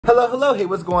Hello, hey,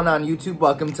 what's going on YouTube?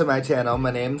 Welcome to my channel.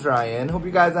 My name's Ryan. Hope you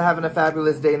guys are having a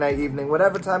fabulous day, night, evening,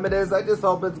 whatever time it is. I just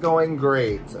hope it's going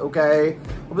great, okay?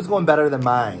 Hope it's going better than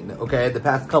mine, okay? The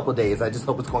past couple days, I just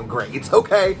hope it's going great,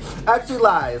 okay? Actually,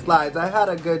 lies. I had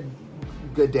a good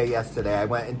day yesterday. I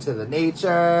went into the nature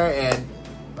and,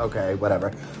 okay,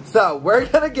 whatever. So, we're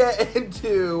gonna get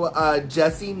into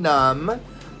Jessi Numb.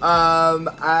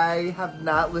 I have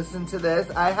not listened to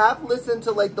this. I have listened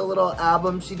to like the little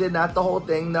album she did, not the whole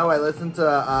thing though. I listened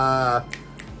to,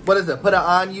 what is it? Put It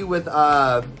On You with,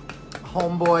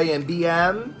 Homeboy and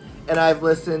BM. And I've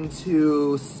listened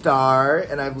to Star,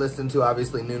 and I've listened to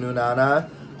obviously Nunu Nana.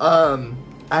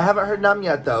 I haven't heard Numb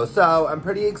yet though, so I'm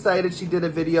pretty excited she did a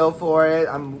video for it.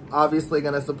 I'm obviously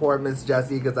gonna support Miss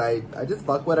Jessi because I just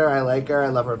fuck with her. I like her. I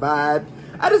love her vibe.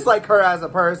 I just like her as a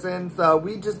person, so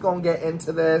we just gonna get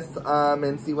into this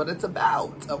and see what it's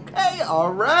about. Okay,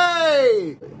 all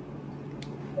right.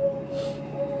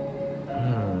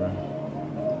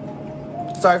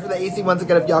 Sorry for the AC once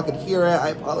again. If y'all could hear it, I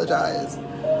apologize.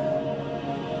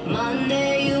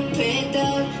 Monday you picked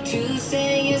up,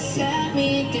 Tuesday you sat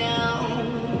me down.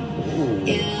 Ooh.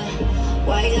 Yeah,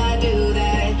 why you gotta do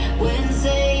that?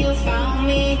 Wednesday you found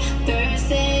me,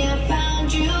 Thursday I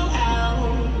found you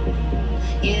out.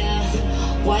 Yeah,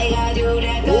 why you gotta do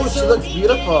that? Oh, she looks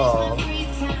beautiful.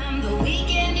 The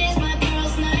weekend is my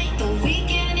girl's night. The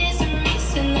weekend is the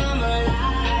reason I'm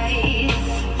alive.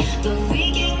 The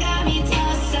weekend got me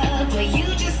tossed up, but you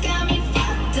just got me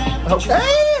fucked up. Okay.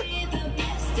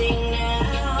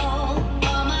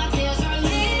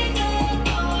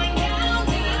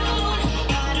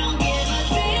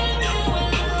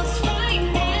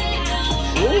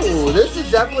 Ooh, this is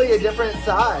definitely a different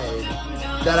side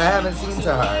that I haven't seen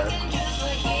to her.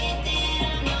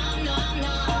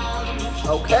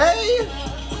 Okay.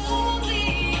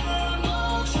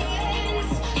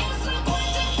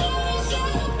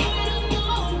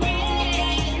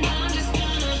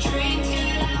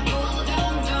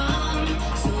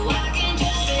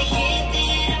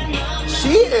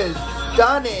 She is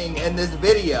stunning in this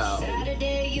video.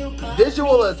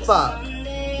 Visual as fuck.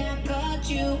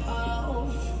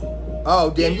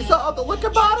 Oh, damn, you saw all the liquor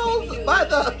bottles by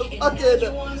the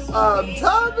fucking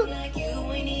tub?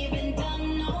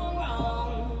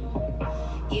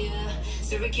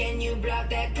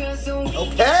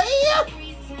 Okay.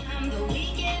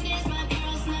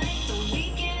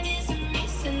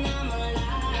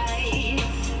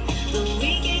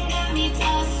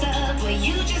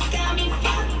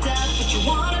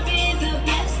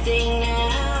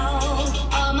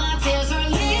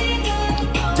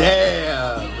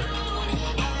 Damn.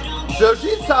 So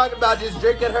she's talking about just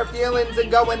drinking her feelings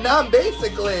and going numb,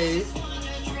 basically.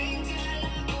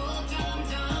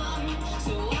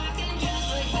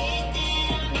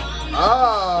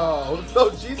 Oh, so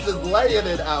she's just laying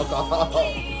in alcohol.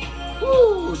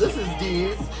 Woo, this is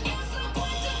deep.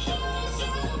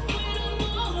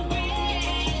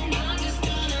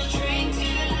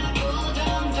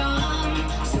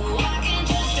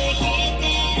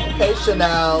 Okay,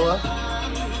 Chanel.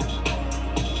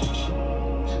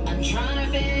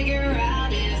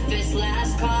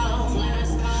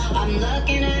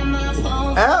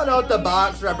 I don't know if the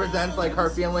box represents like her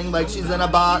feeling like she's in a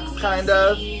box, kind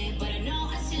of. She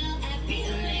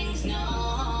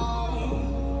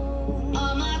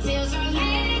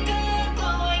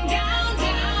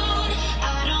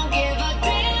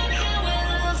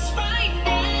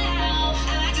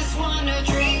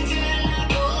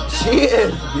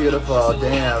is beautiful,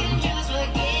 damn.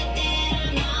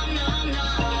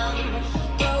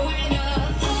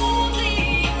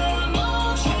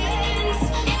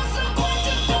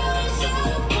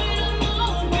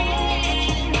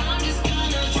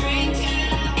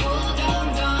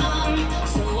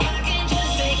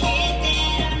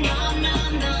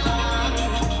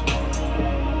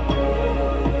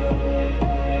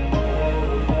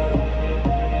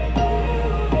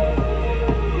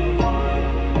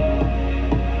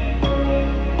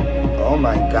 Oh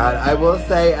my God, I will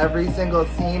say every single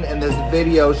scene in this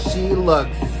video, she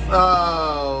looks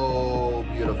so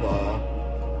beautiful.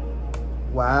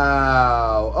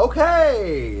 Wow,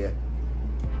 okay.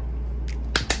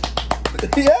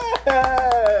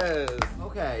 Yes!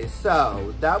 Okay,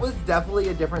 so that was definitely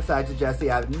a different side to Jessi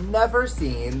I've never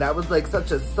seen. That was like such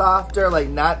a softer, like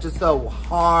not just so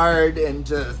hard and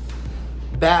just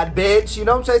bad bitch, you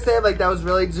know what I'm saying? Like, that was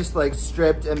really just, like,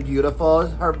 stripped and beautiful.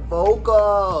 Her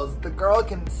vocals, the girl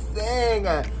can sing.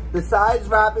 Besides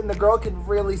rapping, the girl can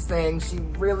really sing. She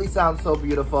really sounds so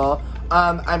beautiful.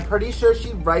 I'm pretty sure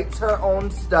she writes her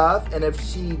own stuff, and if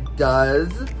she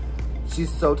does, she's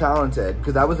so talented,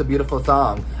 because that was a beautiful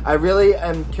song. I really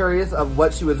am curious of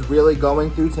what she was really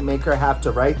going through to make her have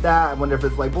to write that. I wonder if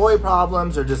it's like boy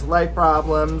problems or just life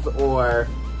problems or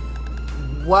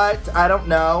what. I don't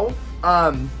know.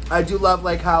 I do love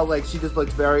like how like she just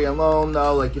looked very alone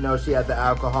though. Like, you know, she had the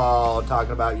alcohol,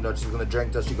 talking about, you know, she's gonna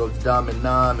drink till she goes dumb and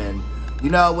numb and, you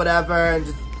know, whatever, and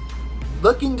just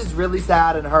looking just really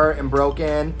sad and hurt and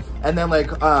broken. And then like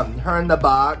her in the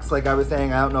box, like I was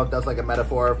saying, I don't know if that's like a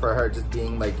metaphor for her just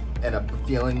being like in a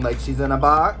feeling like she's in a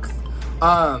box.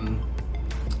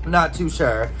 Not too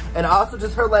sure. And also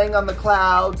just her laying on the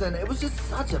clouds, and it was just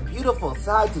such a beautiful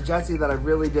side to Jessi that I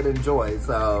really did enjoy.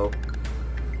 So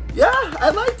yeah,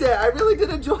 I liked it. I really did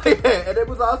enjoy it. And it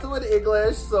was also in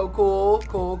English, so cool.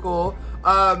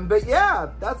 But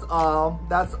yeah, that's all.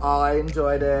 I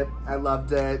enjoyed it. I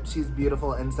loved it. She's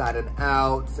beautiful inside and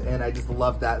out, and I just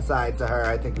love that side to her.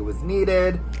 I think it was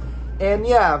needed. And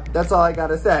yeah, that's all I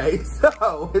gotta say.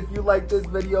 So, if you like this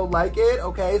video, like it,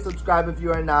 okay? Subscribe if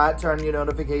you are not. Turn on your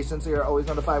notifications so you're always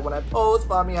notified when I post.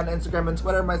 Follow me on Instagram and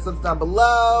Twitter. My stuff's down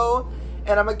below.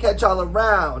 And I'm gonna catch y'all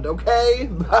around, okay?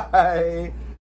 Bye.